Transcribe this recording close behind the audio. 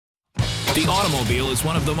The automobile is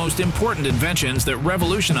one of the most important inventions that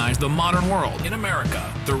revolutionized the modern world. In America,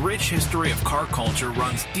 the rich history of car culture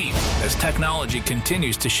runs deep as technology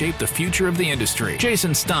continues to shape the future of the industry.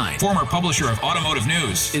 Jason Stein, former publisher of Automotive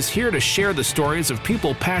News, is here to share the stories of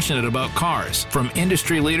people passionate about cars, from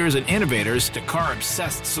industry leaders and innovators to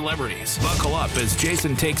car-obsessed celebrities. Buckle up as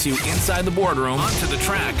Jason takes you inside the boardroom, onto the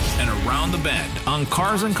track, and around the bend on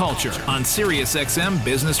Cars and Culture on SiriusXM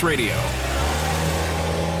Business Radio.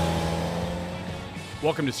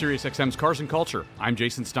 Welcome to SiriusXM's Cars and Culture. I'm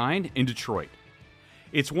Jason Stein in Detroit.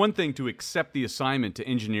 It's one thing to accept the assignment to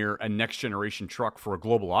engineer a next-generation truck for a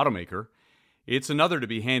global automaker. It's another to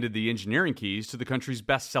be handed the engineering keys to the country's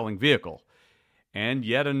best-selling vehicle. And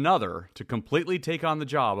yet another to completely take on the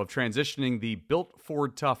job of transitioning the built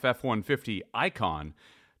Ford Tough F-150 Icon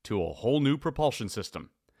to a whole new propulsion system,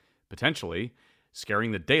 potentially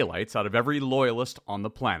scaring the daylights out of every loyalist on the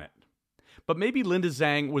planet. But maybe Linda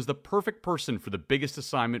Zhang was the perfect person for the biggest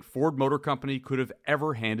assignment Ford Motor Company could have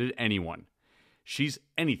ever handed anyone. She's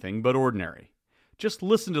anything but ordinary. Just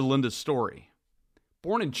listen to Linda's story.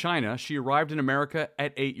 Born in China, she arrived in America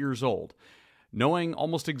at 8 years old, knowing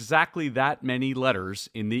almost exactly that many letters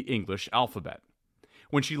in the English alphabet.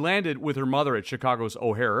 When she landed with her mother at Chicago's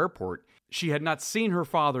O'Hare Airport, she had not seen her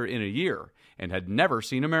father in a year and had never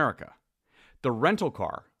seen America. The rental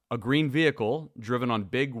car, a green vehicle driven on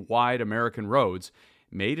big, wide American roads,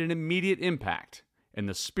 made an immediate impact, and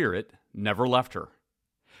the spirit never left her.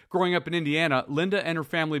 Growing up in Indiana, Linda and her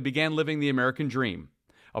family began living the American dream.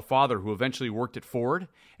 A father who eventually worked at Ford,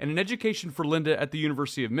 and an education for Linda at the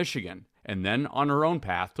University of Michigan, and then on her own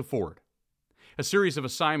path to Ford. A series of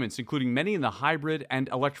assignments, including many in the hybrid and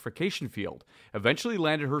electrification field, eventually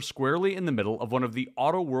landed her squarely in the middle of one of the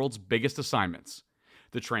auto world's biggest assignments: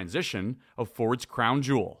 the transition of Ford's crown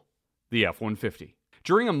jewel, the F-150.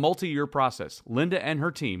 During a multi-year process, Linda and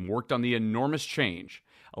her team worked on the enormous change,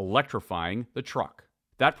 electrifying the truck.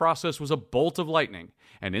 That process was a bolt of lightning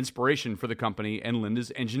and inspiration for the company and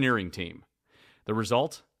Linda's engineering team. The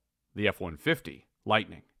result? The F-150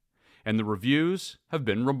 Lightning. And the reviews have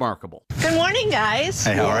been remarkable. Good morning, guys.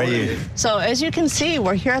 Hey, how are you? So as you can see,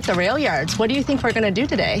 we're here at the rail yards. What do you think we're going to do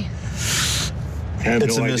today?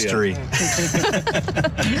 It's a mystery.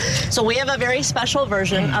 So we have a very special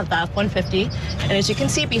version of the F-150, and as you can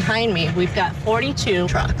see behind me, we've got 42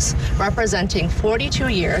 trucks representing 42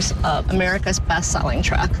 years of America's best-selling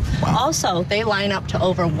truck. Wow. Also, they line up to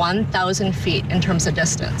over 1,000 feet in terms of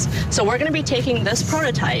distance. So we're going to be taking this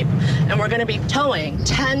prototype, and we're going to be towing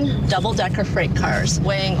 10 double-decker freight cars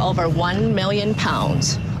weighing over 1 million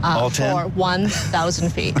pounds for 1,000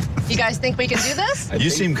 feet. You guys think we can do this? You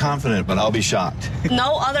seem confident, but I'll be shocked.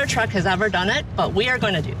 No other truck has ever done it, but we are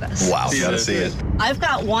going to do this. Wow, you gotta see it. I've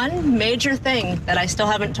got one major thing that I still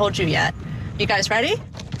haven't told you yet. You guys ready?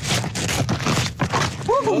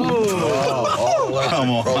 Oh, come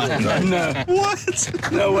on. No.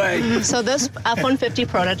 What? No way. So this F-150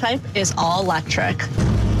 prototype is all electric.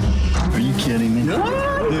 Are you kidding me?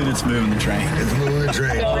 Dude, it's moving the train. It's moving the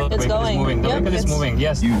train. It's going. It's moving. The vehicle is moving.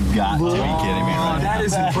 Yes. You've got to be kidding me right now. That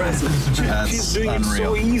is impressive. That's She's doing unreal. it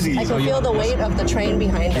so easy. I can feel the weight of the train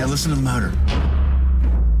behind Yeah, us. listen to the motor.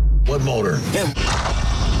 What motor?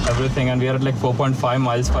 Everything, and we are at like 4.5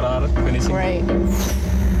 miles per hour finishing. Right.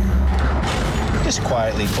 Just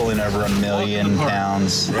quietly pulling over 1 million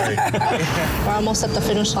pounds. Right. We're almost at the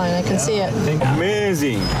finish line. I can see it.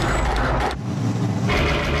 Amazing.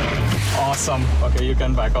 Awesome. Okay, you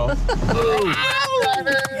can back off.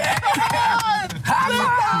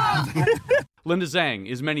 Linda Zhang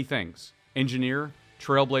is many things: engineer,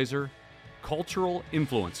 trailblazer, cultural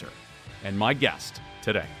influencer, and my guest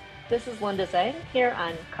today. This is Linda Zhang here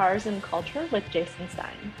on Cars and Culture with Jason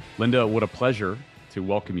Stein. Linda, what a pleasure to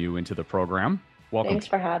welcome you into the program. Welcome. Thanks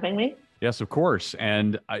for having me. Yes, of course.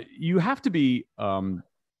 And you have to be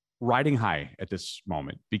riding high at this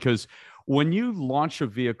moment, because when you launch a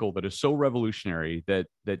vehicle that is so revolutionary,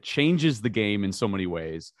 that changes the game in so many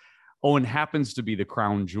ways, and happens to be the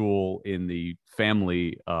crown jewel in the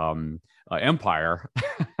family empire,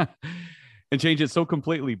 and change it so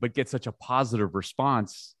completely, but get such a positive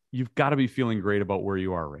response, you've got to be feeling great about where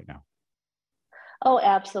you are right now. Oh,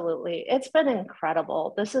 absolutely. It's been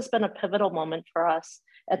incredible. This has been a pivotal moment for us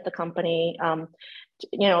at the company,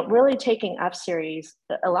 really taking F-Series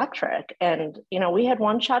electric. And, we had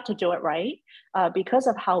one shot to do it right because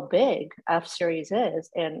of how big F-Series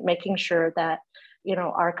is, and making sure that,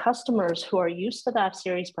 our customers who are used to the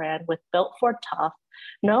F-Series brand with Built Ford Tough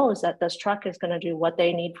knows that this truck is going to do what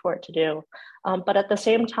they need for it to do. But at the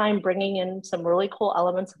same time, bringing in some really cool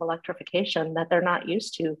elements of electrification that they're not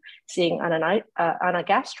used to seeing on a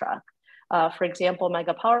gas truck. For example,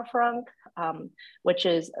 Mega Power Frunk, which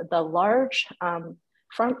is the large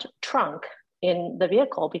front trunk in the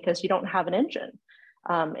vehicle because you don't have an engine.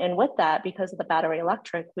 And with that, because of the battery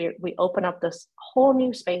electric, we open up this whole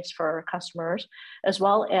new space for our customers, as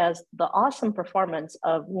well as the awesome performance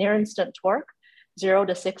of near instant torque, 0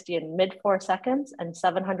 to 60 in mid 4 seconds, and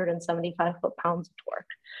 775 foot-pounds of torque,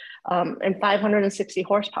 and 560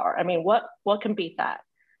 horsepower. I mean, what can beat that?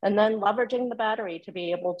 And then leveraging the battery to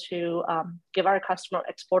be able to give our customer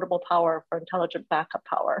exportable power for intelligent backup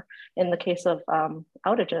power in the case of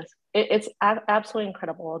outages. It's absolutely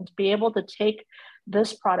incredible. And to be able to take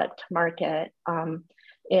this product to market and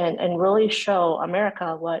really show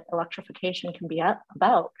America what electrification can be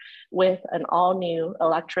about with an all-new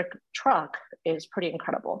electric truck is pretty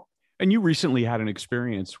incredible. And you recently had an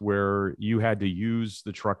experience where you had to use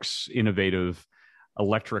the truck's innovative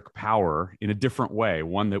electric power in a different way,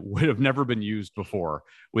 one that would have never been used before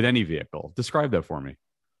with any vehicle. Describe that for me.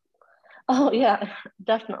 Oh yeah,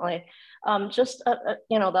 definitely.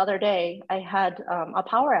 The other day I had a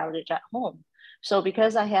power outage at home. So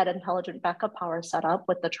because I had intelligent backup power set up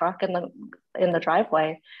with the truck in the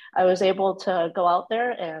driveway, I was able to go out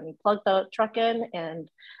there and plug the truck in, and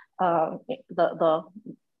the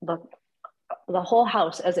whole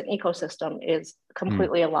house as an ecosystem is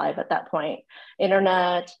completely alive at that point.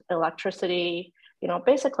 Internet, electricity,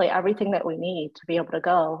 basically everything that we need to be able to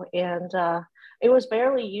go. And it was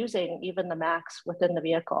barely using even the max within the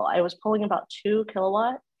vehicle. I was pulling about 2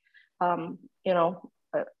 kilowatt,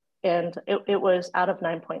 and it was out of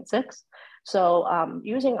 9.6. So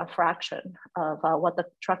using a fraction of what the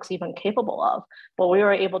truck's even capable of, but we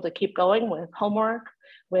were able to keep going with homework,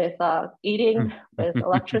 with eating, with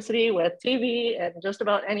electricity, with TV, and just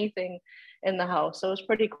about anything in the house. So it was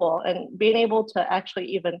pretty cool. And being able to actually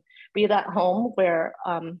even be that home where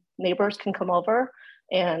neighbors can come over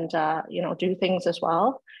and do things as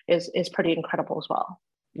well is pretty incredible as well.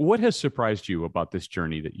 What has surprised you about this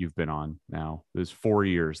journey that you've been on now? There's 4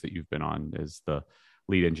 years that you've been on as the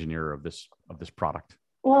lead engineer of this product.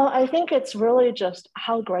 Well, I think it's really just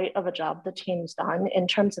how great of a job the team's done in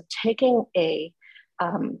terms of taking a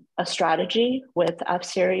strategy with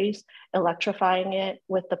F-Series, electrifying it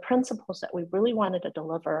with the principles that we really wanted to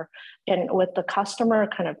deliver, and with the customer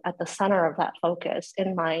kind of at the center of that focus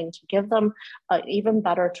in mind, to give them an even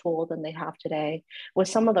better tool than they have today, with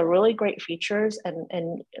some of the really great features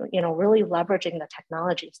and really leveraging the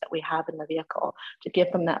technologies that we have in the vehicle to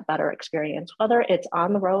give them that better experience, whether it's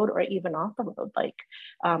on the road or even off the road, like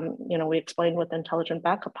we explained with intelligent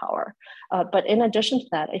backup power. But in addition to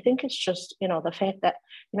that, I think it's just the fact that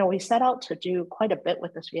we set out to do quite a bit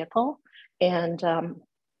with this vehicle, and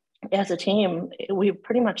as a team, we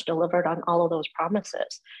pretty much delivered on all of those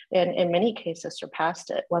promises, and in many cases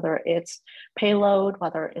surpassed it, whether it's payload,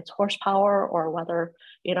 whether it's horsepower, or whether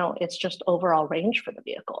it's just overall range for the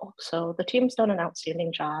vehicle. So the team's done an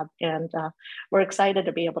outstanding job, and we're excited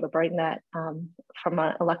to be able to bring that from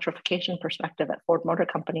an electrification perspective at Ford Motor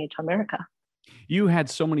Company to America. You had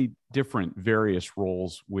so many different various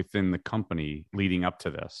roles within the company leading up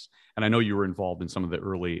to this. And I know you were involved in some of the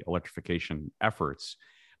early electrification efforts,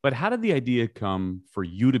 but how did the idea come for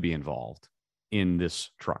you to be involved in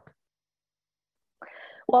this truck?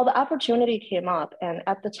 Well, the opportunity came up, and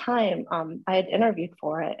at the time I had interviewed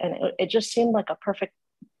for it, and it just seemed like a perfect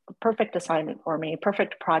assignment for me,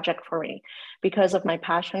 perfect project for me, because of my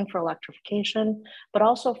passion for electrification, but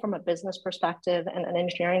also from a business perspective and an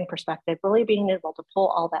engineering perspective, really being able to pull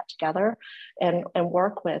all that together and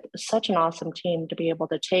work with such an awesome team to be able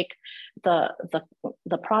to take the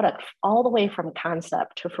product all the way from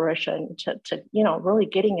concept to fruition to really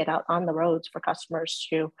getting it out on the roads for customers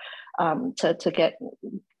to get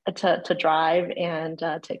to drive and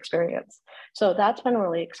to experience. So that's been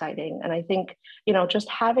really exciting. And I think, just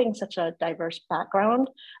having such a diverse background,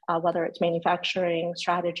 whether it's manufacturing,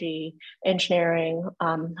 strategy, engineering,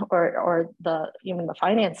 or even the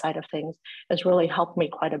finance side of things, has really helped me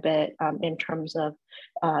quite a bit in terms of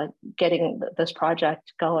getting this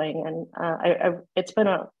project going. And it's been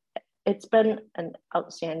an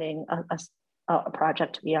outstanding a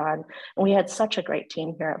project to be on. And we had such a great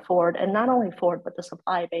team here at Ford, and not only Ford, but the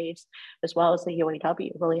supply base, as well as the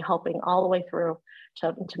UAW, really helping all the way through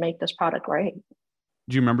to make this product great.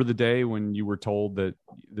 Do you remember the day when you were told that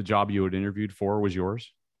the job you had interviewed for was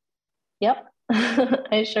yours? Yep,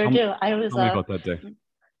 I sure do. I was. Tell me about that day.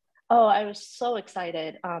 Oh, I was so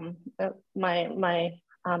excited. My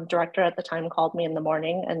director at the time called me in the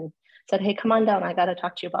morning and said, "Hey, come on down. I got to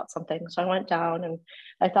talk to you about something." So I went down, and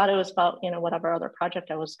I thought it was about, whatever other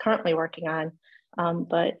project I was currently working on.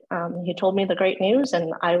 But he told me the great news,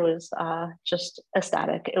 and I was just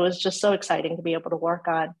ecstatic. It was just so exciting to be able to work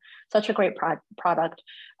on such a great product,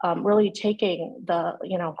 really taking the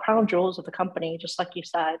crown jewels of the company, just like you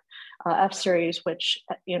said, F-Series, which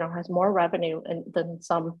has more revenue than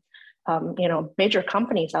some major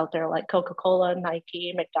companies out there like Coca-Cola,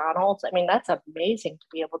 Nike, McDonald's. I mean, that's amazing to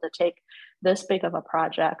be able to take this big of a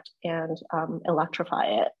project and electrify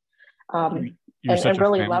it, and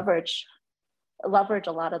really leverage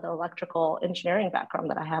a lot of the electrical engineering background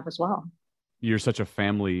that I have as well. You're such a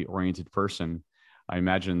family-oriented person. I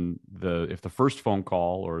imagine if the first phone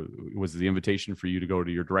call or was the invitation for you to go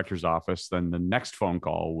to your director's office, then the next phone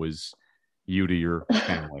call was you to your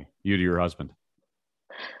family, you to your husband.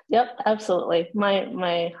 Yep, absolutely.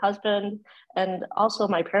 My husband and also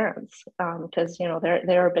my parents, because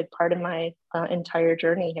they're a big part of my entire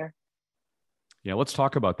journey here. Yeah, let's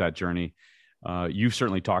talk about that journey. You've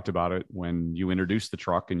certainly talked about it when you introduced the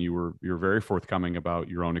truck, and you're very forthcoming about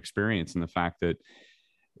your own experience and the fact that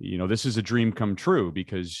this is a dream come true,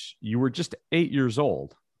 because you were just 8 years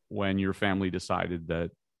old when your family decided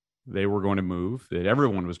that they were going to move, that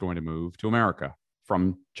everyone was going to move to America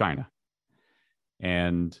from China.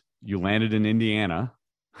 And you landed in Indiana,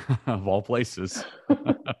 of all places.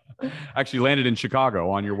 Actually landed in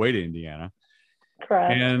Chicago on your way to Indiana.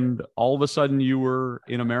 Correct. And all of a sudden you were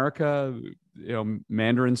in America,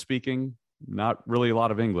 Mandarin speaking, not really a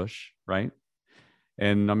lot of English, right?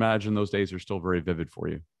 And I imagine those days are still very vivid for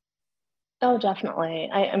you. Oh, definitely.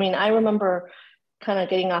 I mean, I remember kind of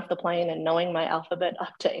getting off the plane and knowing my alphabet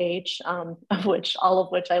up to H, all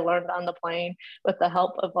of which I learned on the plane with the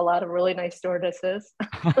help of a lot of really nice stewardesses.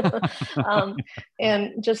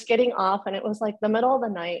 And just getting off, and it was like the middle of the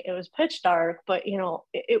night. It was pitch dark, but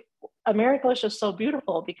America was just so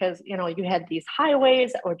beautiful because you had these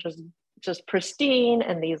highways that were just pristine,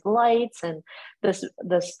 and these lights, and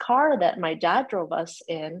this car that my dad drove us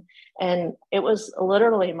in, and it was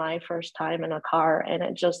literally my first time in a car, and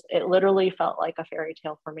it literally felt like a fairy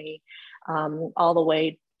tale for me, all the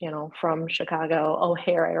way from Chicago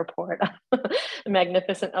O'Hare Airport,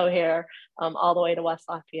 magnificent O'Hare, all the way to West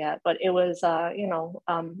Lafayette. But it was a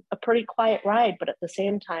pretty quiet ride, but at the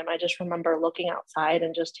same time I just remember looking outside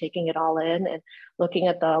and just taking it all in, and looking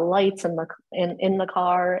at the lights in the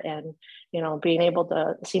car, and being able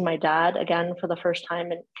to see my dad again for the first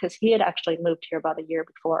time, and because he had actually moved here about a year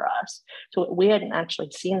before us, so we hadn't actually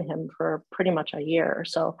seen him for pretty much a year.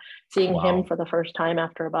 So seeing him for the first time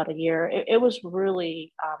after about a year, it was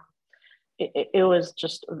really it was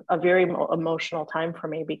just a very emotional time for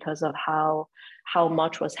me because of how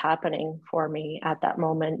much was happening for me at that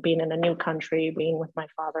moment, being in a new country, being with my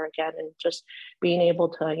father again, and just being able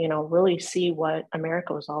to really see what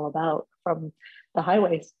America was all about from the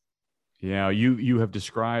highways. Yeah, you have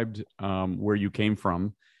described where you came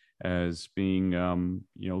from as being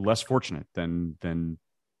less fortunate than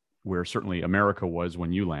where certainly America was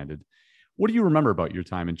when you landed. What do you remember about your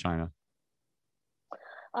time in China?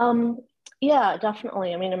 Yeah,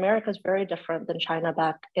 definitely. I mean, America is very different than China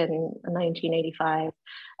back in 1985.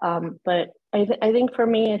 But I think for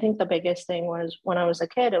me, I think the biggest thing was when I was a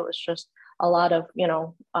kid, it was just a lot of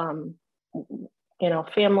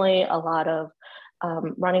family, a lot of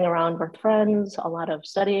running around with friends, a lot of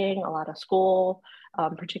studying, a lot of school,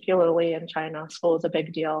 particularly in China. School is a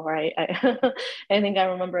big deal, right? I think I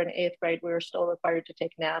remember in 8th grade, we were still required to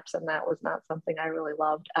take naps, and that was not something I really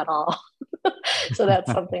loved at all. So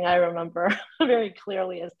that's something I remember very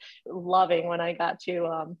clearly as loving when I got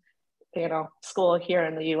to school here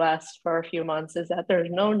in the US for a few months, is that there's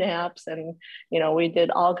no naps, and we did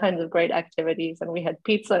all kinds of great activities, and we had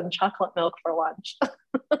pizza and chocolate milk for lunch.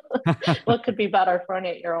 What could be better for an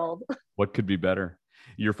 8-year-old? What could be better?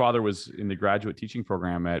 Your father was in the graduate teaching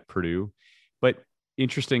program at Purdue, but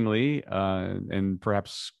interestingly, and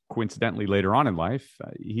perhaps coincidentally later on in life,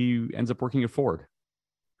 he ends up working at Ford.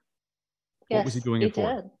 Yes, what was he doing at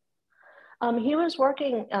Ford? He was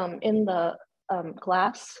working in the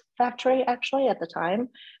glass factory actually at the time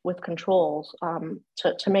with controls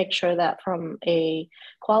to make sure that from a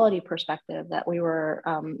quality perspective that we were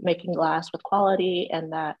making glass with quality,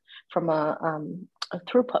 and that from a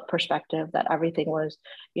throughput perspective that everything was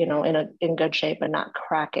in good shape and not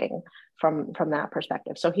cracking from that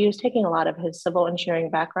perspective. So he was taking a lot of his civil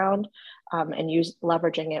engineering background and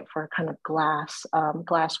leveraging it for kind of glass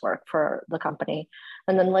work for the company.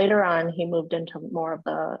 And then later on, he moved into more of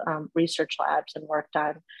the research labs and worked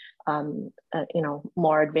on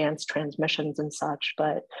more advanced transmissions and such.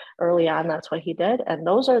 But early on, that's what he did. And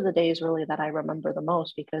those are the days really that I remember the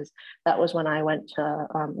most, because that was when I went to,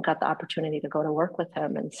 got the opportunity to go to work with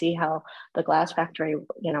him and see how the glass factory,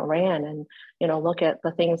 ran, and, look at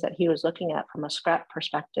the things that he was looking at from a scrap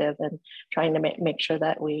perspective, and trying to make sure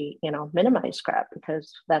that we, minimize scrap,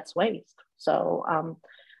 because that's waste. So,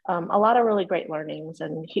 a lot of really great learnings,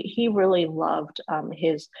 and he really loved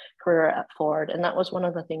his career at Ford, and that was one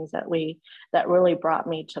of the things that really brought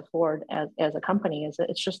me to Ford as a company. Is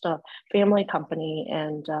it's just a family company,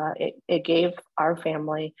 and it gave our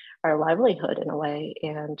family our livelihood in a way,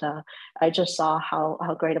 and I just saw how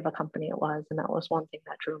great of a company it was, and that was one thing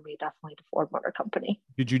that drew me definitely to Ford Motor Company.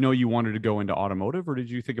 Did you know you wanted to go into automotive, or did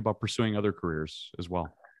you think about pursuing other careers as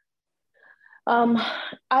well?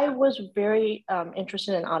 I was very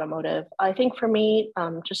interested in automotive. I think for me,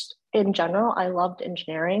 just in general, I loved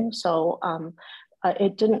engineering. So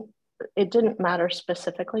it didn't matter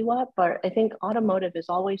specifically what, but I think automotive is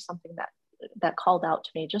always something that called out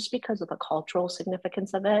to me, just because of the cultural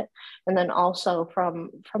significance of it. And then also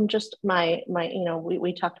from just my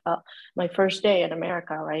we talked about my first day in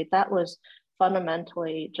America, right? That was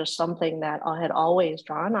fundamentally just something that had always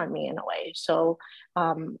drawn on me in a way. So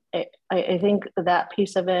I think that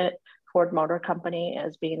piece of it, Ford Motor Company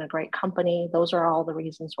as being a great company, those are all the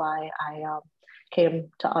reasons why I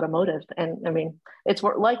came to automotive. And I mean, it's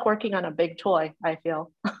like working on a big toy, I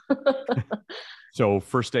feel. So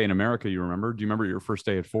first day in America, you remember? Do you remember your first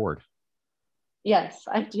day at Ford? Yes,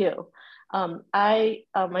 I do.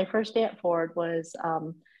 My first day at Ford was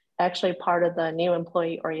actually part of the new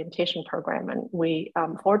employee orientation program. And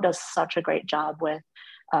Ford does such a great job with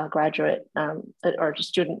graduate or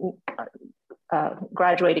student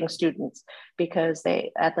graduating students, because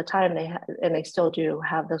at the time and they still do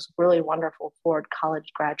have this really wonderful Ford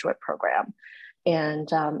College graduate program. And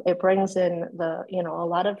it brings in a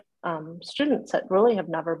lot of students that really have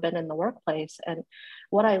never been in the workplace. And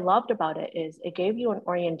what I loved about it is it gave you an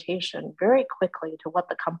orientation very quickly to what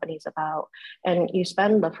the company's about. And you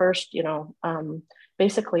spend the first,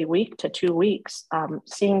 basically week to 2 weeks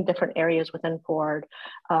seeing different areas within Ford,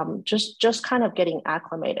 just kind of getting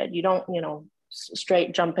acclimated. You don't,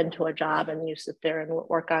 straight jump into a job and you sit there and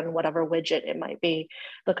work on whatever widget it might be.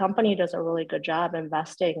 The company does a really good job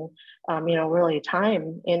investing, really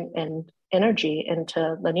time and energy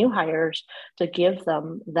into the new hires to give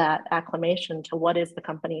them that acclimation to what is the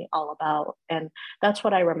company all about. And that's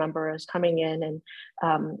what I remember is coming in and,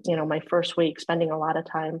 my first week, spending a lot of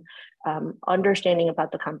time understanding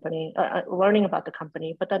about the company, learning about the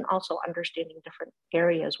company, but then also understanding different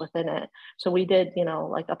areas within it. So we did,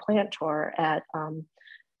 like a plant tour at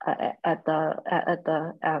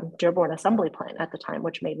the Dearborn assembly plant at the time,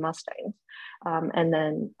 which made Mustangs, and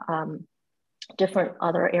then different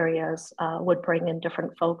other areas would bring in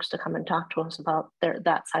different folks to come and talk to us about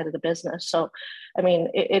that side of the business. So, I mean,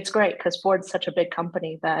 it's great because Ford's such a big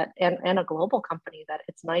company and a global company that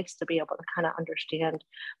it's nice to be able to kind of understand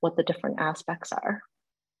what the different aspects are.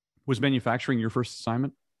 Was manufacturing your first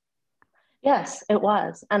assignment? Yes, it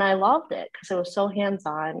was. And I loved it because it was so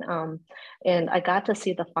hands-on. And I got to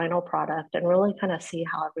see the final product and really kind of see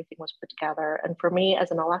how everything was put together. And for me as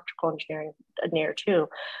an electrical engineer too,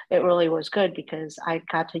 it really was good because I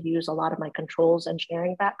got to use a lot of my controls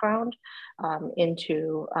engineering background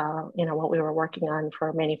into, what we were working on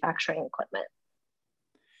for manufacturing equipment.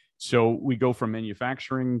 So we go from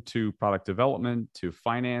manufacturing to product development to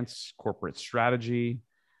finance, corporate strategy,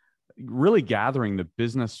 really gathering the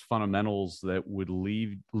business fundamentals that would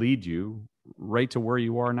lead you right to where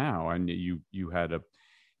you are now. And you had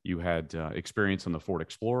experience on the Ford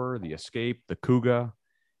Explorer, the Escape, the Kuga,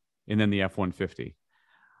 and then the F-150.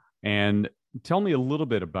 And tell me a little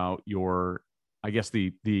bit about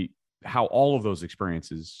how all of those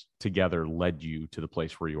experiences together led you to the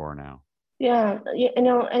place where you are now. Yeah,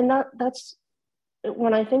 and that's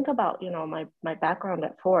when I think about, my background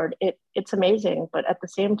at Ford, it's amazing, but at the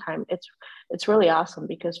same time, it's really awesome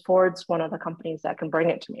because Ford's one of the companies that can bring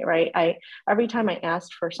it to me, right? Every time I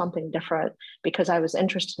asked for something different because I was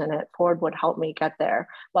interested in it, Ford would help me get there.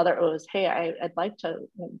 Whether it was, hey, I'd like to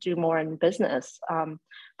do more in business.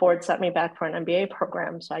 Ford sent me back for an MBA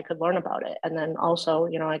program so I could learn about it. And then also,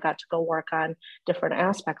 I got to go work on different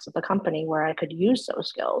aspects of the company where I could use those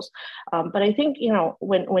skills. But I think,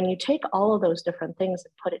 when you take all of those different things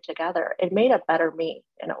and put it together, it made a better me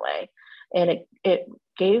in a way. And it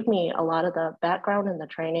gave me a lot of the background and the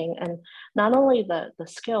training, and not only the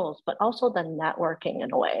skills, but also the networking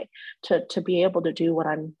in a way to be able to do what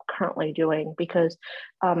I'm currently doing. Because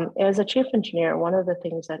as a chief engineer, one of the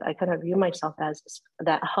things that I kind of view myself as is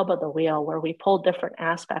that hub of the wheel, where we pull different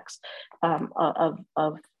aspects of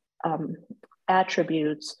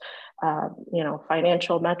attributes,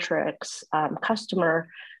 financial metrics, customer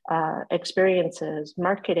experiences,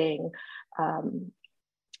 marketing,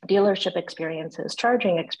 dealership experiences,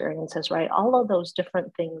 charging experiences, right? All of those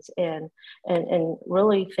different things and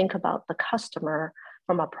really think about the customer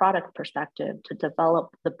from a product perspective to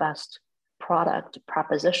develop the best product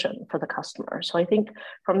proposition for the customer. So I think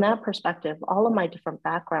from that perspective, all of my different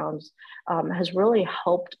backgrounds has really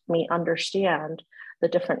helped me understand the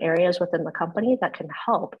different areas within the company that can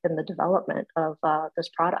help in the development of this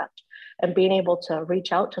product, and being able to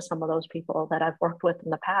reach out to some of those people that I've worked with in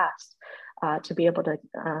the past to be able to,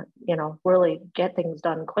 really get things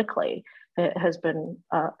done quickly. It has been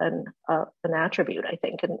an attribute, I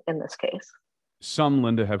think, in this case. Some,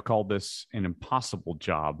 Linda, have called this an impossible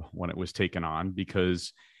job when it was taken on,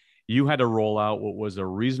 because you had to roll out what was a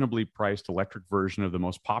reasonably priced electric version of the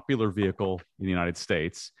most popular vehicle in the United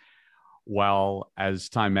States, while, as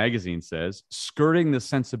Time Magazine says, skirting the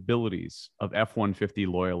sensibilities of F-150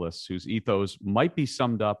 loyalists whose ethos might be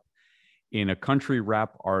summed up in a country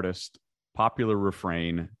rap artist popular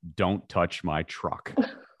refrain, "Don't touch my truck."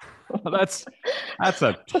 That's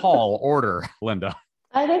a tall order, Linda.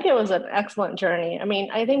 I think it was an excellent journey. I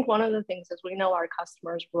mean, I think one of the things is we know our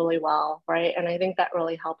customers really well, right? And I think that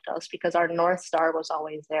really helped us, because our North Star was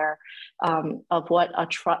always there of what a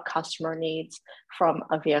truck customer needs from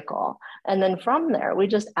a vehicle. And then from there, we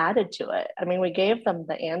just added to it. I mean, we gave them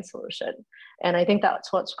the and solution. And I think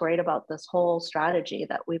that's what's great about this whole strategy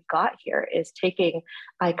that we've got here, is taking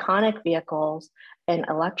iconic vehicles and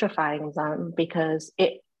electrifying them, because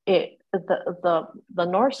the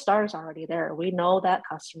North Star is already there. We know that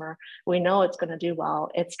customer. We know it's going to do well.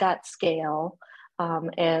 It's got scale,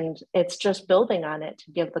 and it's just building on it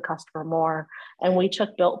to give the customer more. And we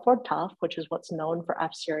took Built Ford Tough, which is what's known for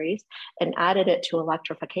F-Series, and added it to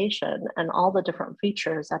electrification and all the different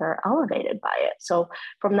features that are elevated by it. So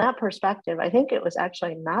from that perspective, I think it was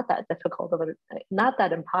actually not that difficult not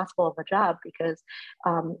that impossible of a job, because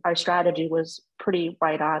our strategy was pretty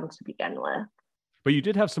right on to begin with. But you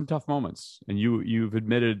did have some tough moments, and you've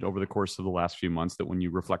admitted over the course of the last few months that when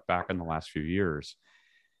you reflect back on the last few years,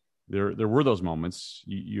 there were those moments.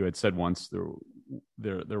 You had said once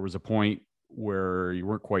there was a point where you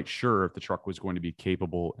weren't quite sure if the truck was going to be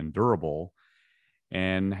capable and durable,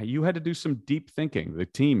 and you had to do some deep thinking. The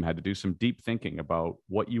team had to do some deep thinking about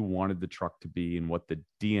what you wanted the truck to be and what the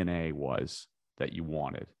DNA was that you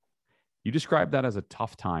wanted. You described that as a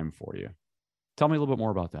tough time for you. Tell me a little bit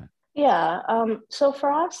more about that. Yeah. So for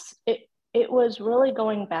us, it was really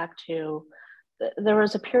going back to, there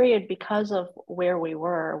was a period, because of where we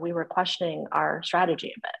were questioning our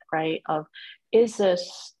strategy a bit, right? Of, is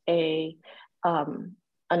this an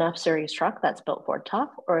F-Series truck that's Built Ford Tough,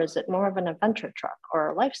 or is it more of an adventure truck or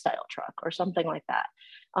a lifestyle truck or something like that?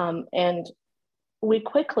 And we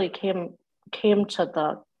quickly came to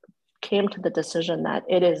the decision that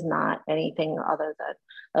it is not anything other than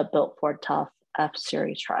a Built Ford Tough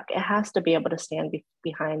F-Series truck. It has to be able to stand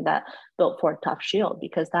behind that Built Ford Tough shield,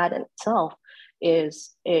 because that in itself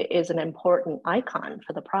is an important icon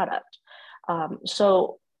for the product.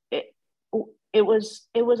 So it was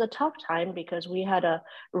a tough time, because we had to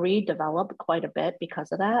redevelop quite a bit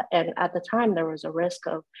because of that. And at the time, there was a risk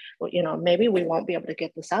of, maybe we won't be able to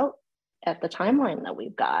get this out at the timeline that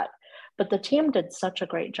we've got. But the team did such a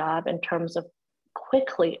great job in terms of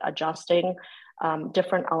quickly adjusting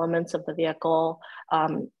different elements of the vehicle,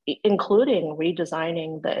 including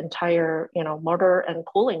redesigning the entire, motor and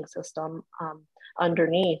cooling system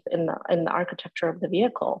underneath in the architecture of the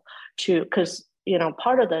vehicle, because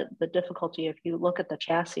part of the difficulty, if you look at the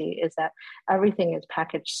chassis, is that everything is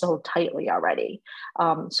packaged so tightly already.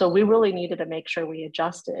 So we really needed to make sure we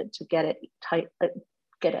adjusted to get it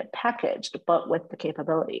packaged, but with the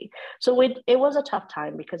capability. So it was a tough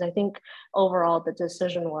time, because I think overall the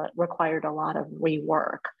decision required a lot of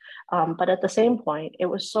rework. But at the same point, it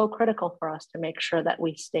was so critical for us to make sure that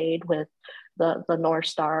we stayed with the North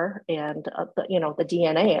Star and the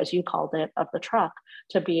DNA, as you called it, of the truck,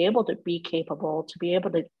 to be able to be capable, to be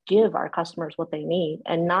able to give our customers what they need,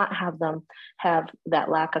 and not have them have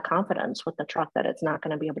that lack of confidence with the truck that it's not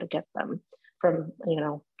going to be able to get them from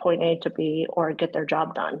point A to B or get their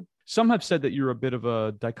job done. Some have said that you're a bit of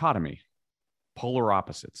a dichotomy, polar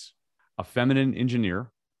opposites, a feminine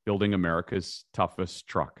engineer building America's toughest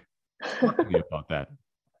truck. Talk to me about that.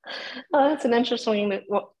 Oh, that's an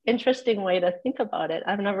interesting way to think about it.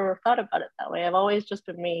 I've never thought about it that way. I've always just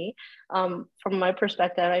been me. From my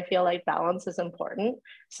perspective, I feel like balance is important.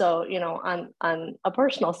 So, on a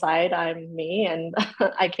personal side, I'm me, and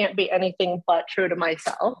I can't be anything but true to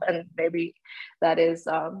myself. And maybe that is,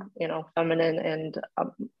 feminine and,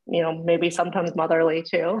 maybe sometimes motherly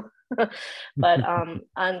too. But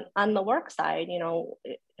on the work side,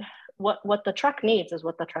 what the truck needs is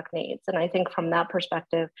what the truck needs. And I think from that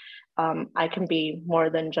perspective, I can be more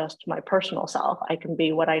than just my personal self. I can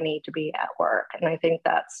be what I need to be at work. And I think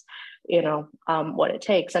that's, what it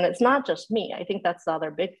takes. And it's not just me. I think that's the other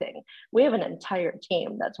big thing. We have an entire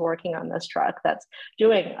team that's working on this truck that's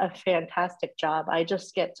doing a fantastic job. I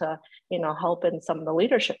just get to, help in some of the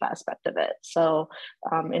leadership aspect of it. So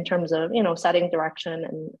in terms of, setting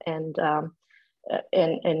direction and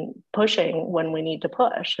pushing when we need to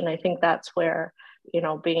push. And I think that's where,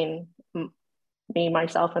 being me,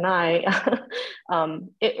 myself, and I,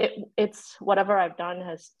 it's whatever I've done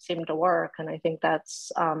has seemed to work. And I think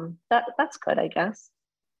that's good, I guess.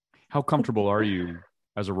 How comfortable are you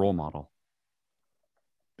as a role model?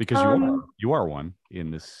 Because you are one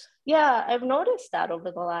in this. Yeah, I've noticed that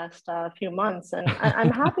over the last few months, and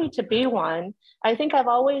I'm happy to be one. I think I've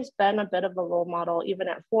always been a bit of a role model, even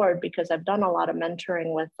at Ford, because I've done a lot of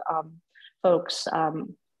mentoring with folks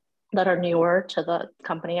that are newer to the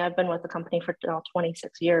company. I've been with the company for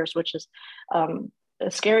 26 years, which is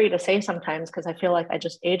scary to say sometimes because I feel like I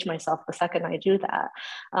just age myself the second I do that.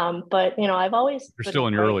 But I've always you're still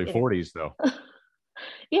in your early 40s, though.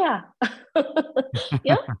 Yeah.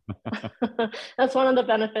 Yeah. That's one of the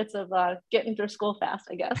benefits of getting through school fast,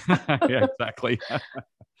 I guess. Yeah, exactly.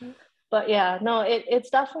 But yeah, no, it's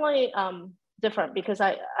definitely different because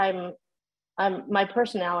I'm my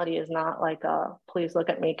personality is not like a please look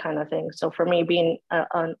at me kind of thing. So for me, being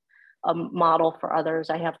a model for others,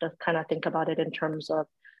 I have to kind of think about it in terms of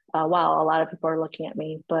wow, a lot of people are looking at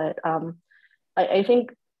me. But I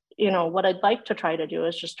think what I'd like to try to do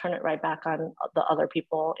is just turn it right back on the other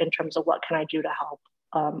people in terms of what can I do to help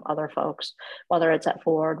other folks, whether it's at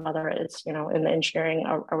Ford, whether it's, in the engineering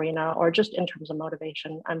arena, or just in terms of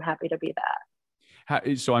motivation. I'm happy to be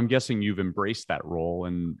that. So I'm guessing you've embraced that role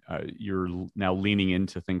and you're now leaning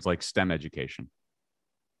into things like STEM education.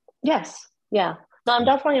 Yes. Yeah. No, I'm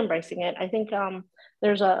definitely embracing it. I think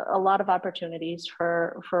there's a lot of opportunities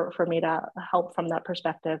for me to help from that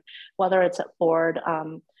perspective, whether it's at Ford,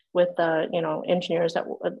 with the engineers that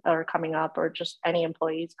are coming up, or just any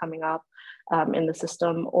employees coming up in the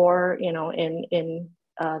system, or in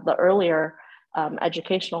the earlier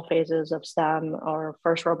educational phases of STEM or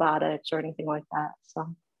FIRST robotics or anything like that.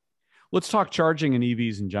 So let's talk charging and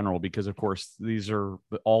EVs in general, because of course these are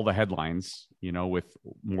all the headlines, with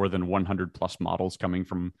more than 100 plus models coming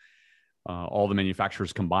from all the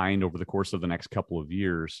manufacturers combined over the course of the next couple of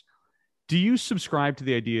years. Do you subscribe to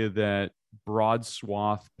the idea that broad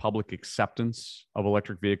swath public acceptance of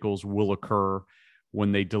electric vehicles will occur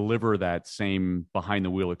when they deliver that same behind the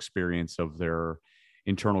wheel experience of their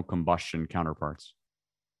internal combustion counterparts?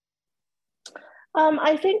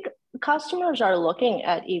 I think customers are looking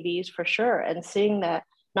at EVs for sure and seeing that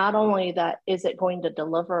not only that is it going to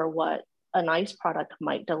deliver what an ICE product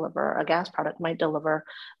might deliver, a gas product might deliver,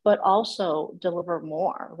 but also deliver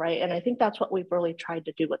more, right? And I think that's what we've really tried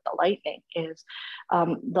to do with the Lightning is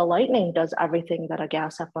the Lightning does everything that a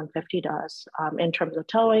gas F-150 does in terms of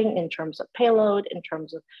towing, in terms of payload, in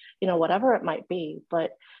terms of, whatever it might be.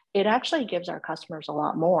 But it actually gives our customers a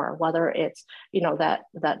lot more, whether it's,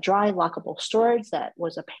 that dry lockable storage that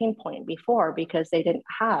was a pain point before because they didn't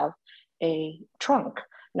have a trunk.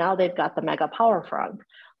 Now they've got the mega power front,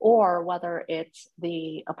 or whether it's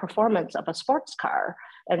the performance of a sports car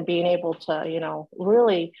and being able to,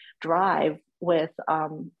 really drive with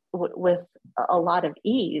a lot of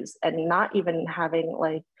ease and not even having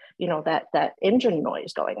that engine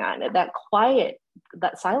noise going on.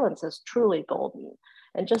 That silence is truly golden.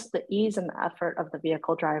 And just the ease and the effort of the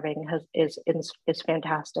vehicle driving is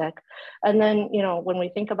fantastic. And then, when we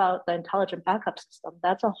think about the intelligent backup system,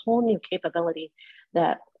 that's a whole new capability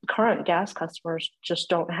that current gas customers just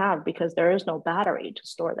don't have because there is no battery to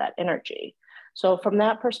store that energy. So from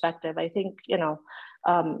that perspective, I think,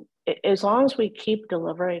 as long as we keep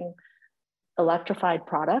delivering electrified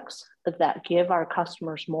products that give our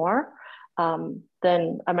customers more,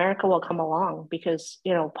 then America will come along because,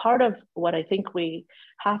 part of what I think we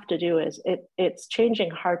have to do is it's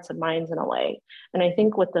changing hearts and minds in a way. And I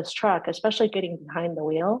think with this truck, especially getting behind the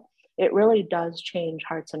wheel, it really does change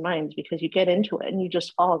hearts and minds because you get into it and you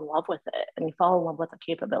just fall in love with it and you fall in love with the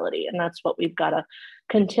capability. And that's what we've got to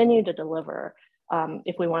continue to deliver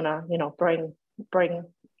if we want to, bring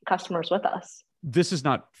customers with us. This is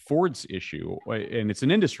not Ford's issue, and it's an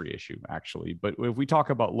industry issue, actually. But if we talk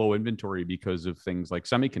about low inventory because of things like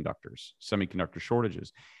semiconductor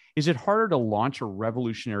shortages, is it harder to launch a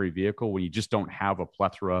revolutionary vehicle when you just don't have a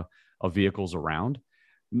plethora of vehicles around?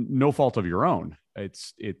 No fault of your own.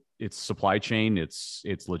 It's supply chain, it's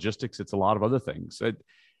logistics, it's a lot of other things.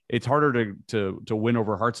 It's harder to win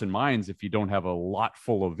over hearts and minds if you don't have a lot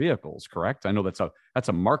full of vehicles, correct? I know that's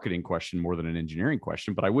a marketing question more than an engineering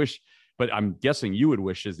question, but I'm guessing you would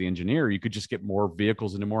wish, as the engineer, you could just get more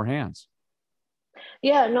vehicles into more hands.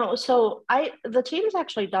 Yeah, no. So the team's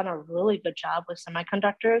actually done a really good job with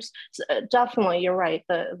semiconductors. So, definitely, you're right.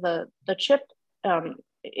 The chip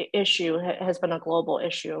issue has been a global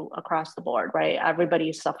issue across the board, right?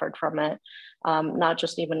 Everybody's suffered from it, not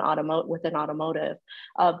just even within automotive.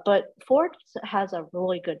 But Ford has a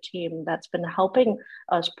really good team that's been helping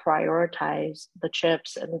us prioritize the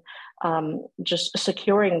chips and just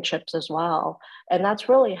securing chips as well. And that's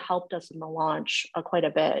really helped us in the launch quite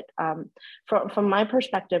a bit. From my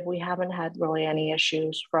perspective, we haven't had really any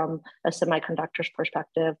issues from a semiconductors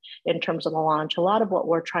perspective in terms of the launch. A lot of what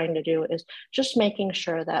we're trying to do is just making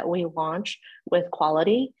sure that we launch with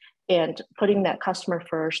quality and putting that customer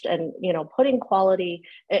first, and putting quality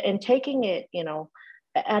and taking it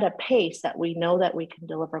at a pace that we know that we can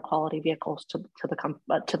deliver quality vehicles to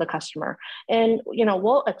the customer, and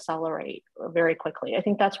we'll accelerate very quickly. I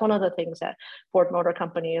think that's one of the things that Ford Motor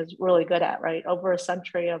Company is really good at, right? Over a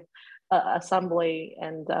century of assembly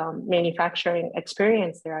and manufacturing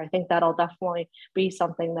experience there. I think that'll definitely be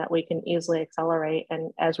something that we can easily accelerate.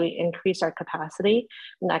 And as we increase our capacity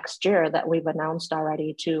next year that we've announced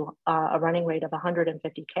already to a running rate of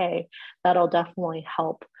 150K, that'll definitely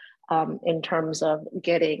help in terms of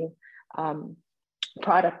getting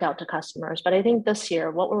product out to customers. But I think this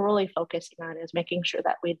year, what we're really focusing on is making sure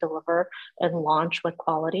that we deliver and launch with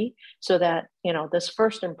quality, so that, this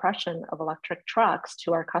first impression of electric trucks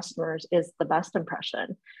to our customers is the best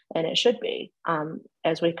impression. And it should be,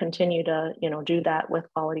 as we continue to, do that with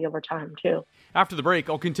quality over time too. After the break,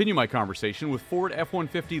 I'll continue my conversation with Ford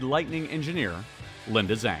F-150 Lightning engineer,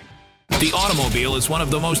 Linda Zhang. The automobile is one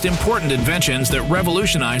of the most important inventions that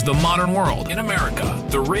revolutionized the modern world. In America,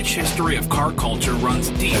 the rich history of car culture runs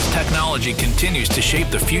deep as technology continues to shape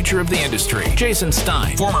the future of the industry. Jason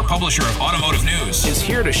Stein, former publisher of Automotive News, is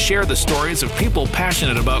here to share the stories of people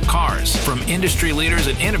passionate about cars, from industry leaders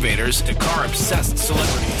and innovators to car-obsessed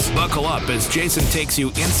celebrities. Buckle up as Jason takes you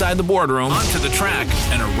inside the boardroom, onto the track,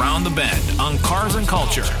 and around the bend on Cars and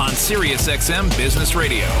Culture on SiriusXM Business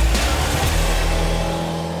Radio.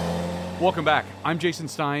 Welcome back. I'm Jason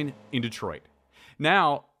Stein in Detroit.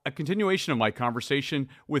 Now, a continuation of my conversation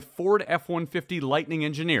with Ford F-150 Lightning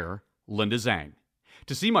engineer, Linda Zhang.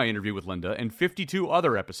 To see my interview with Linda and 52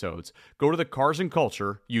 other episodes, go to the Cars and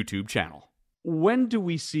Culture YouTube channel. When do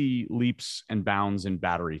we see leaps and bounds in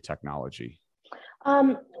battery technology?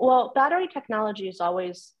 Well, battery technology is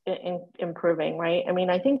always improving, right? I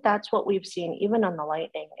mean, I think that's what we've seen even on the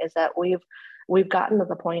Lightning, is that we've gotten to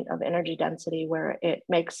the point of energy density where it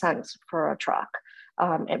makes sense for a truck.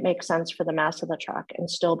 It makes sense for the mass of the truck and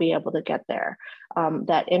still be able to get there. And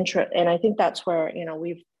I think that's where,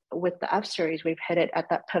 with the F-Series, we've hit it at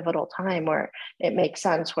that pivotal time where it makes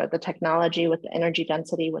sense, where the technology with the energy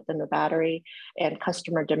density within the battery and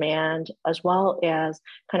customer demand, as well as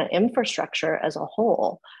kind of infrastructure as a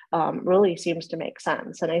whole, really seems to make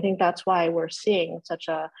sense. And I think that's why we're seeing such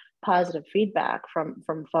a positive feedback from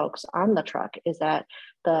folks on the truck, is that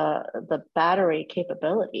the battery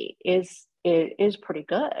capability is pretty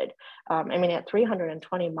good. I mean, at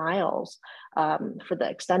 320 miles for the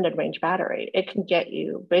extended range battery, it can get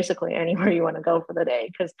you basically anywhere you want to go for the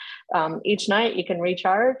day, because each night you can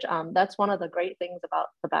recharge. That's one of the great things about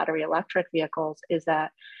the battery electric vehicles, is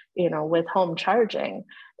that, with home charging,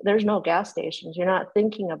 there's no gas stations. You're not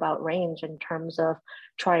thinking about range in terms of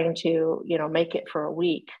trying to, make it for a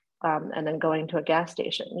week. And then going to a gas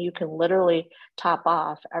station. You can literally top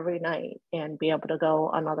off every night and be able to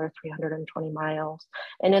go another 320 miles.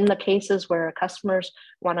 And in the cases where customers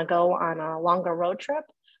want to go on a longer road trip,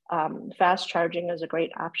 fast charging is a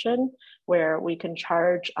great option, where we can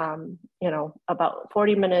charge, about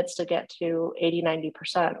 40 minutes to get to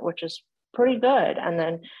 80-90%, which is pretty good. And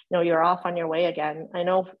then, you're off on your way again. I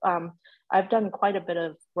know I've done quite a bit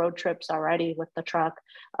of road trips already with the truck,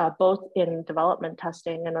 both in development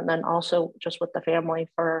testing and then also just with the family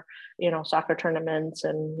for, soccer tournaments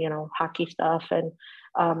and, hockey stuff. And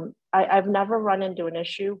I've never run into an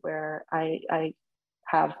issue where I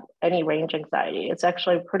have any range anxiety. It's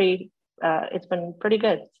actually it's been pretty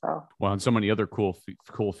good. So, well, and so many other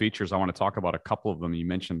cool features. I want to talk about a couple of them. You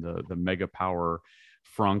mentioned the Mega Power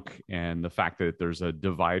frunk and the fact that there's a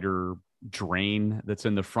divider drain that's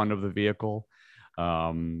in the front of the vehicle.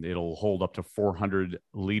 It'll hold up to 400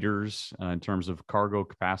 liters in terms of cargo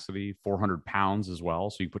capacity, 400 pounds as well.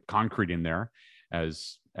 So you put concrete in there,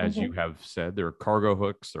 as you have said. There are cargo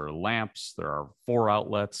hooks, there are lamps, there are 4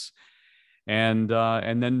 outlets, and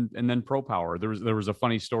then ProPower. There was a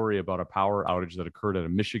funny story about a power outage that occurred at a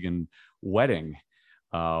Michigan wedding,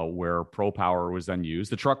 where ProPower was then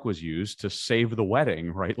used. The truck was used to save the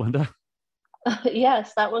wedding, right, Linda?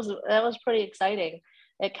 Yes, that was pretty exciting.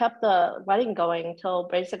 It kept the wedding going till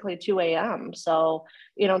basically 2 a.m. So,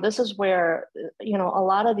 this is where, a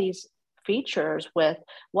lot of these features, with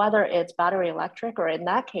whether it's battery electric, or in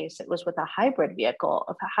that case, it was with a hybrid vehicle,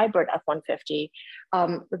 a hybrid F-150,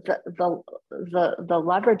 the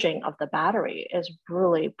leveraging of the battery is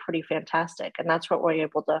really pretty fantastic. And that's what we're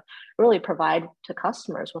able to really provide to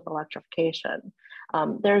customers with electrification.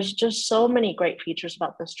 There's just so many great features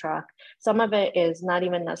about this truck. Some of it is not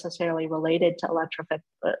even necessarily related to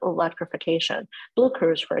electrification. Blue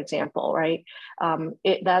Cruise, for example, right?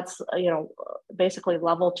 That's basically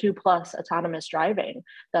level 2+ autonomous driving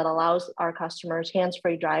that allows our customers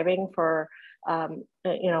hands-free driving for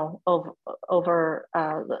over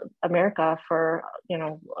America for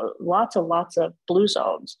lots of blue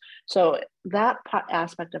zones. So that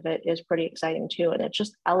aspect of it is pretty exciting too, and it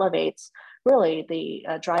just elevates really the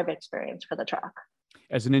drive experience for the truck.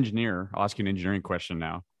 As an engineer, I'll ask you an engineering question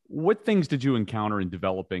now. What things did you encounter in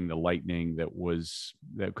developing the Lightning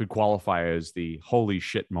that could qualify as the holy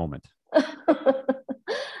shit moment?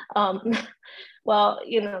 Well,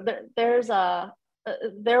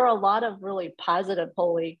 there are a lot of really positive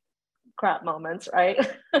holy crap moments, right?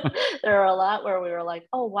 There are a lot where we were like,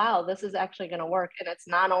 oh, wow, this is actually going to work. And it's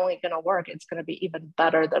not only going to work, it's going to be even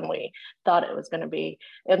better than we thought it was going to be.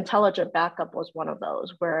 Intelligent backup was one of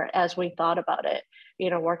those where, as we thought about it,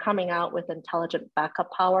 we're coming out with intelligent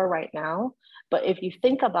backup power right now. But if you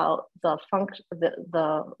think about the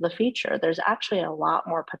feature, there's actually a lot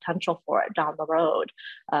more potential for it down the road,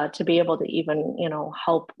 to be able to even,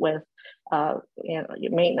 help with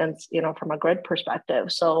maintenance, from a grid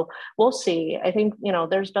perspective. So we'll see. I think,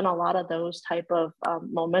 there's been a lot of those type of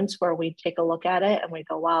moments where we take a look at it and we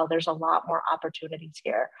go, wow, there's a lot more opportunities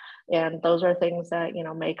here. And those are things that,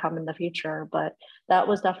 may come in the future, but that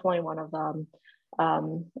was definitely one of them.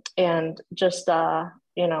 And just,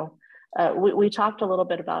 we talked a little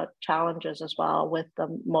bit about challenges as well with the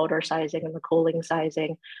motor sizing and the cooling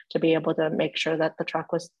sizing to be able to make sure that the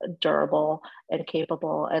truck was durable and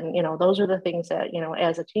capable. And, those are the things that,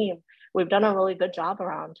 as a team, we've done a really good job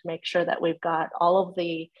around to make sure that we've got all of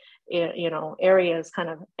the, areas kind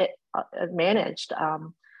of managed,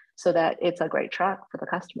 so that it's a great truck for the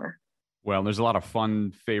customer. Well, there's a lot of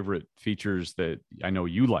fun favorite features that I know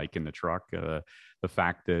you like in the truck. The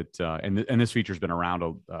fact that, and this feature's been around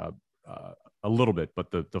a little bit,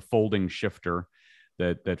 but the folding shifter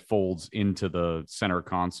that folds into the center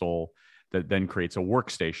console that then creates a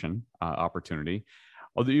workstation opportunity.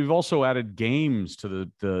 Although you've also added games to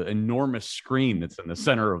the enormous screen that's in the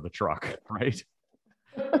center of the truck, right?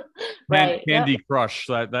 Right. Candy Crush,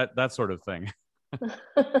 that sort of thing.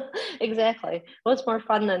 Exactly. What's more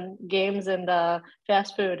fun than games and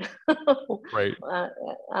fast food right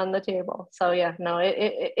on the table? So yeah, no,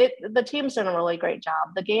 the team's done a really great job.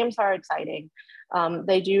 The games are exciting.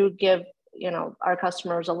 They do give our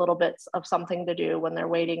customers a little bit of something to do when they're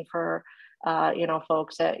waiting for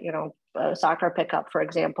folks at soccer pickup, for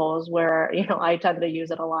example, is where I tend to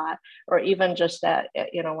use it a lot, or even just that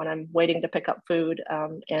when I'm waiting to pick up food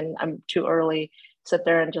and I'm too early, sit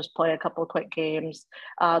there and just play a couple of quick games.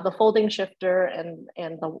 The folding shifter and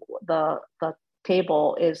the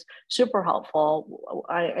table is super helpful.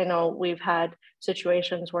 I know we've had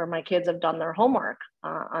situations where my kids have done their homework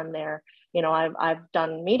on there. I've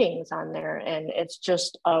done meetings on there, and it's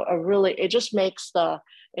just it just makes the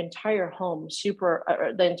entire home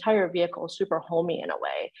the entire vehicle super homey in a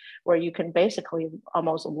way where you can basically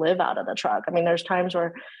almost live out of the truck. I mean, there's times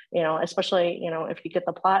where, especially, if you get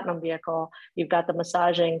the Platinum vehicle, you've got the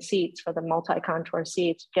massaging seats for the multi-contour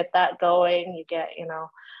seats, get that going, you get, your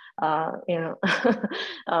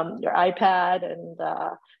iPad and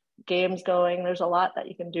games going. There's a lot that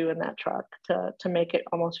you can do in that truck to make it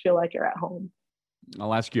almost feel like you're at home.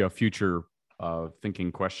 I'll ask you a future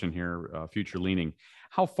thinking question here, future leaning.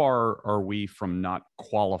 How far are we from not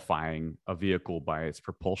qualifying a vehicle by its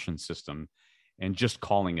propulsion system and just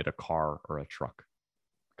calling it a car or a truck?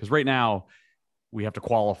 Because right now we have to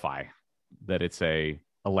qualify that it's a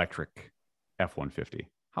electric F-150.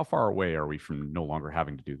 How far away are we from no longer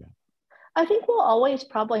having to do that? I think we'll always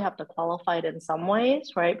probably have to qualify it in some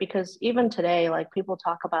ways, right? Because even today, like people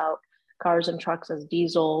talk about cars and trucks as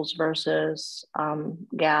diesels versus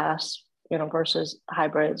gas, versus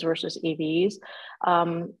hybrids versus EVs.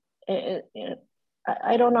 Um,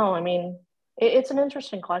 I don't know. I mean, it's an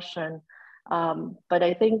interesting question, but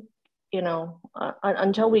I think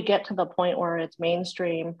until we get to the point where it's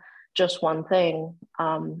mainstream, just one thing.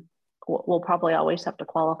 We'll probably always have to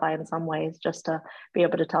qualify in some ways just to be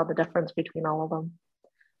able to tell the difference between all of them.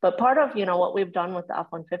 But part of, what we've done with the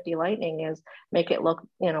F-150 Lightning is make it look,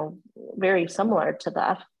 very similar to the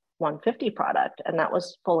F-150 product. And that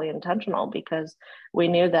was fully intentional because we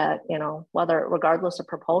knew that, regardless of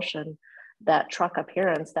propulsion, that truck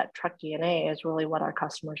appearance, that truck DNA is really what our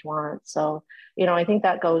customers want. So, I think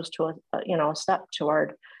that goes to a step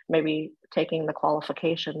toward maybe taking the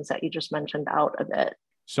qualifications that you just mentioned out of it.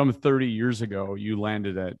 Some 30 years ago, you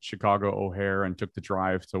landed at Chicago O'Hare and took the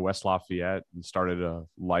drive to West Lafayette and started a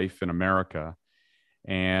life in America.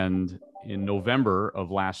 And in November of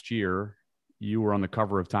last year, you were on the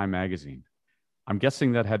cover of Time magazine. I'm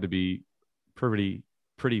guessing that had to be pretty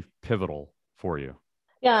pivotal for you.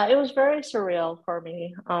 Yeah, it was very surreal for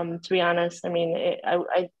me, to be honest. I mean,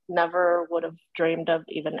 I never would have dreamed of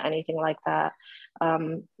even anything like that.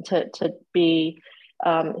 To be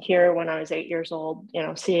here when I was 8 years old,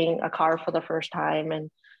 seeing a car for the first time and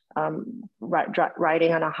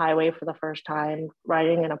riding on a highway for the first time,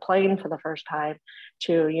 riding in a plane for the first time,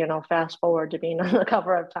 to, fast forward to being on the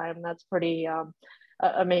cover of Time. That's pretty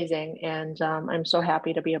amazing. And I'm so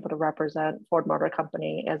happy to be able to represent Ford Motor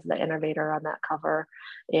Company as the innovator on that cover.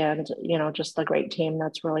 And, just the great team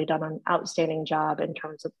that's really done an outstanding job in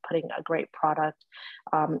terms of putting a great product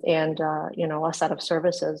and a set of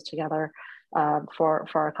services together for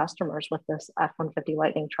our customers with this F-150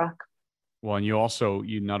 Lightning truck. Well, and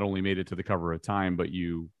you not only made it to the cover of Time, but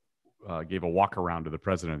you gave a walk around to the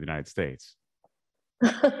President of the United States.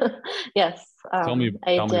 Yes. Tell me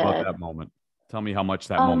about that moment. Tell me how much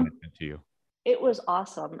that moment meant to you. It was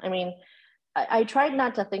awesome. I mean, I tried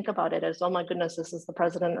not to think about it as, oh my goodness, this is the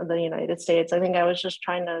President of the United States. I think I was just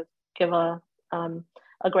trying to give a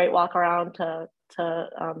great walk around to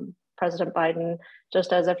President Biden,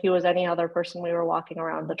 just as if he was any other person we were walking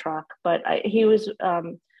around the truck. But he was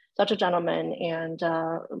such a gentleman and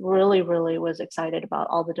really, really was excited about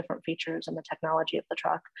all the different features and the technology of the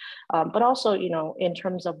truck. But also, in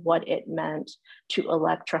terms of what it meant to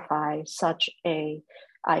electrify such a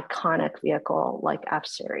iconic vehicle like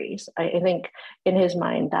F-Series. I think in his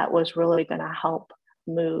mind, that was really going to help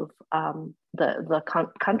move the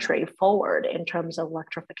country forward in terms of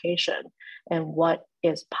electrification and what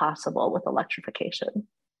is possible with electrification.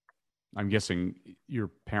 I'm guessing your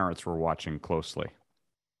parents were watching closely.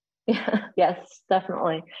 Yeah, yes,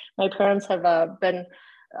 definitely. My parents have been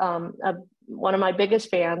one of my biggest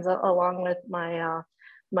fans, along with my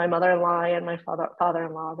mother-in-law and my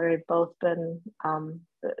father-in-law. They've both been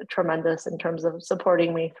tremendous in terms of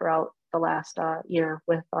supporting me throughout the last year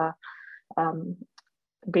with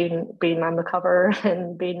being on the cover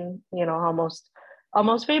and being,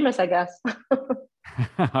 almost famous, I guess.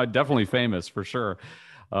 Definitely famous for sure.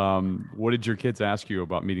 What did your kids ask you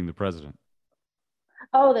about meeting the president?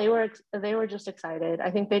 Oh, they were just excited.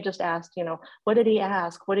 I think they just asked, what did he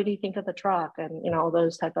ask? What did he think of the truck? And,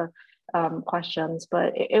 those type of questions.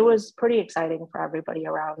 But it was pretty exciting for everybody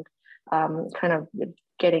around, kind of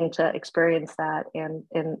getting to experience that and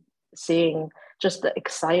seeing just the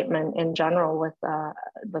excitement in general with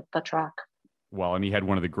the truck. Well, and he had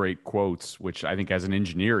one of the great quotes, which I think as an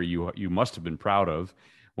engineer, you must have been proud of,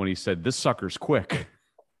 when he said, "This sucker's quick."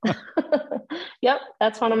 Yep,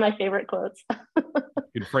 that's one of my favorite quotes.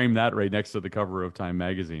 You could frame that right next to the cover of Time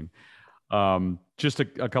magazine. Just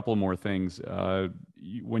a couple more things.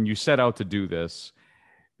 When you set out to do this,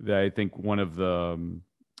 I think one of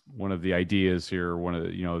the ideas here,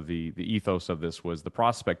 the ethos of this was the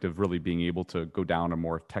prospect of really being able to go down a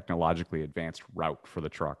more technologically advanced route for the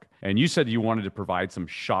truck. And you said you wanted to provide some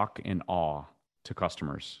shock and awe to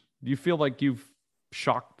customers. Do you feel like you've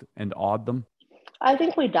shocked and awed them? I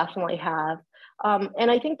think we definitely have.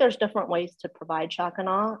 And I think there's different ways to provide shock and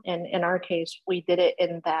awe. And in our case, we did it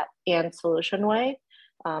in that and solution way,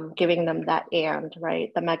 giving them that and,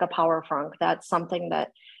 right? The Mega Power Frunk, that's something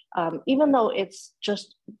that even though it's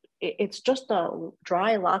just a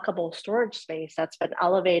dry lockable storage space that's been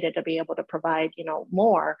elevated to be able to provide,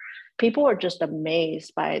 more, people are just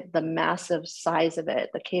amazed by the massive size of it,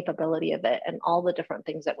 the capability of it, and all the different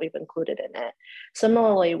things that we've included in it.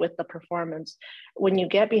 Similarly with the performance, when you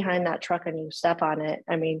get behind that truck and you step on it,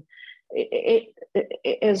 I mean,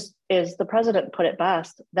 is the president put it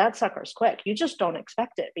best, that sucker's quick. You just don't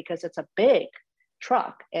expect it because it's a big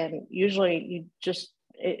truck, and usually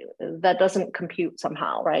that doesn't compute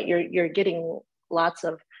somehow, right? You're getting lots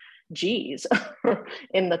of G's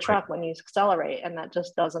in the truck when you accelerate, and that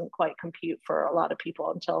just doesn't quite compute for a lot of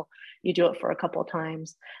people until you do it for a couple of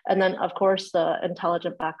times. And then of course the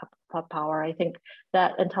intelligent backup power, I think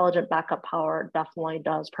that intelligent backup power definitely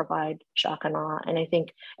does provide shock and awe, and I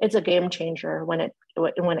think it's a game changer when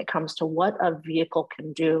it comes to what a vehicle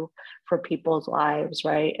can do for people's lives,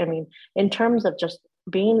 right? I mean, in terms of just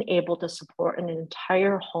being able to support an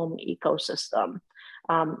entire home ecosystem,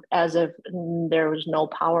 as if there was no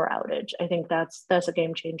power outage. I think that's a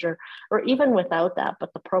game changer. Or even without that,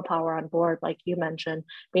 but the Pro Power on board, like you mentioned,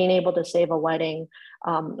 being able to save a wedding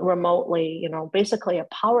remotely, basically a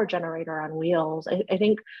power generator on wheels. I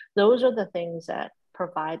think those are the things that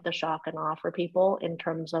provide the shock and awe for people in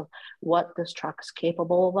terms of what this truck's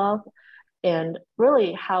capable of, and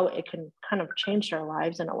really how it can kind of change their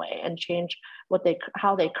lives in a way and change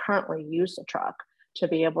how they currently use the truck to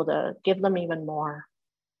be able to give them even more.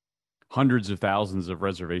 Hundreds of thousands of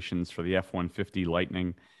reservations for the F-150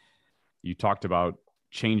 Lightning. You talked about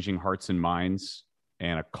changing hearts and minds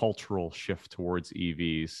and a cultural shift towards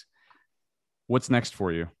EVs. What's next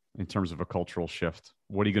for you in terms of a cultural shift?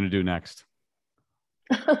 What are you going to do next?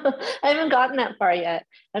 I haven't gotten that far yet.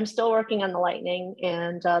 I'm still working on the Lightning,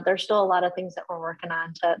 and there's still a lot of things that we're working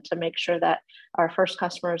on to make sure that our first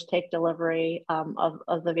customers take delivery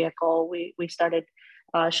of the vehicle. We started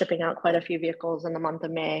shipping out quite a few vehicles in the month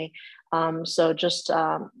of May. So just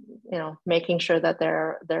making sure that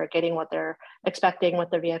they're getting what they're expecting with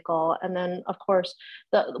the vehicle. And then of course,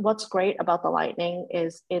 what's great about the Lightning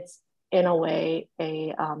is it's in a way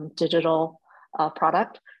a digital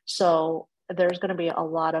product. So there's going to be a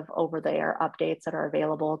lot of over-the-air updates that are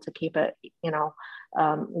available to keep it,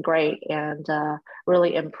 great and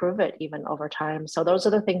really improve it even over time. So those are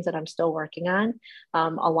the things that I'm still working on,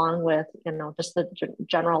 along with, just the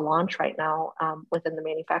general launch right now within the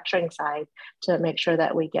manufacturing side to make sure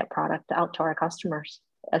that we get product out to our customers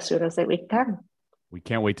as soon as we can. We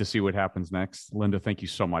can't wait to see what happens next. Linda, thank you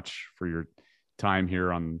so much for your time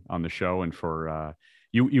here on the show and for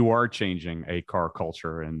you are changing a car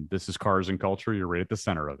culture, and this is Cars and Culture. You're right at the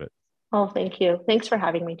center of it. Oh, thank you. Thanks for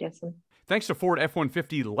having me, Jason. Thanks to Ford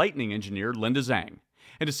F-150 Lightning engineer Linda Zhang.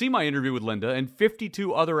 And to see my interview with Linda and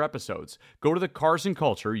 52 other episodes, go to the Cars and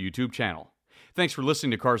Culture YouTube channel. Thanks for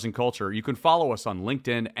listening to Cars and Culture. You can follow us on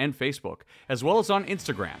LinkedIn and Facebook, as well as on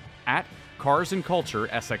Instagram at Cars and Culture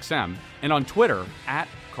SXM and on Twitter at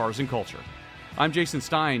Cars and Culture. I'm Jason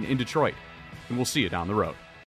Stein in Detroit, and we'll see you down the road.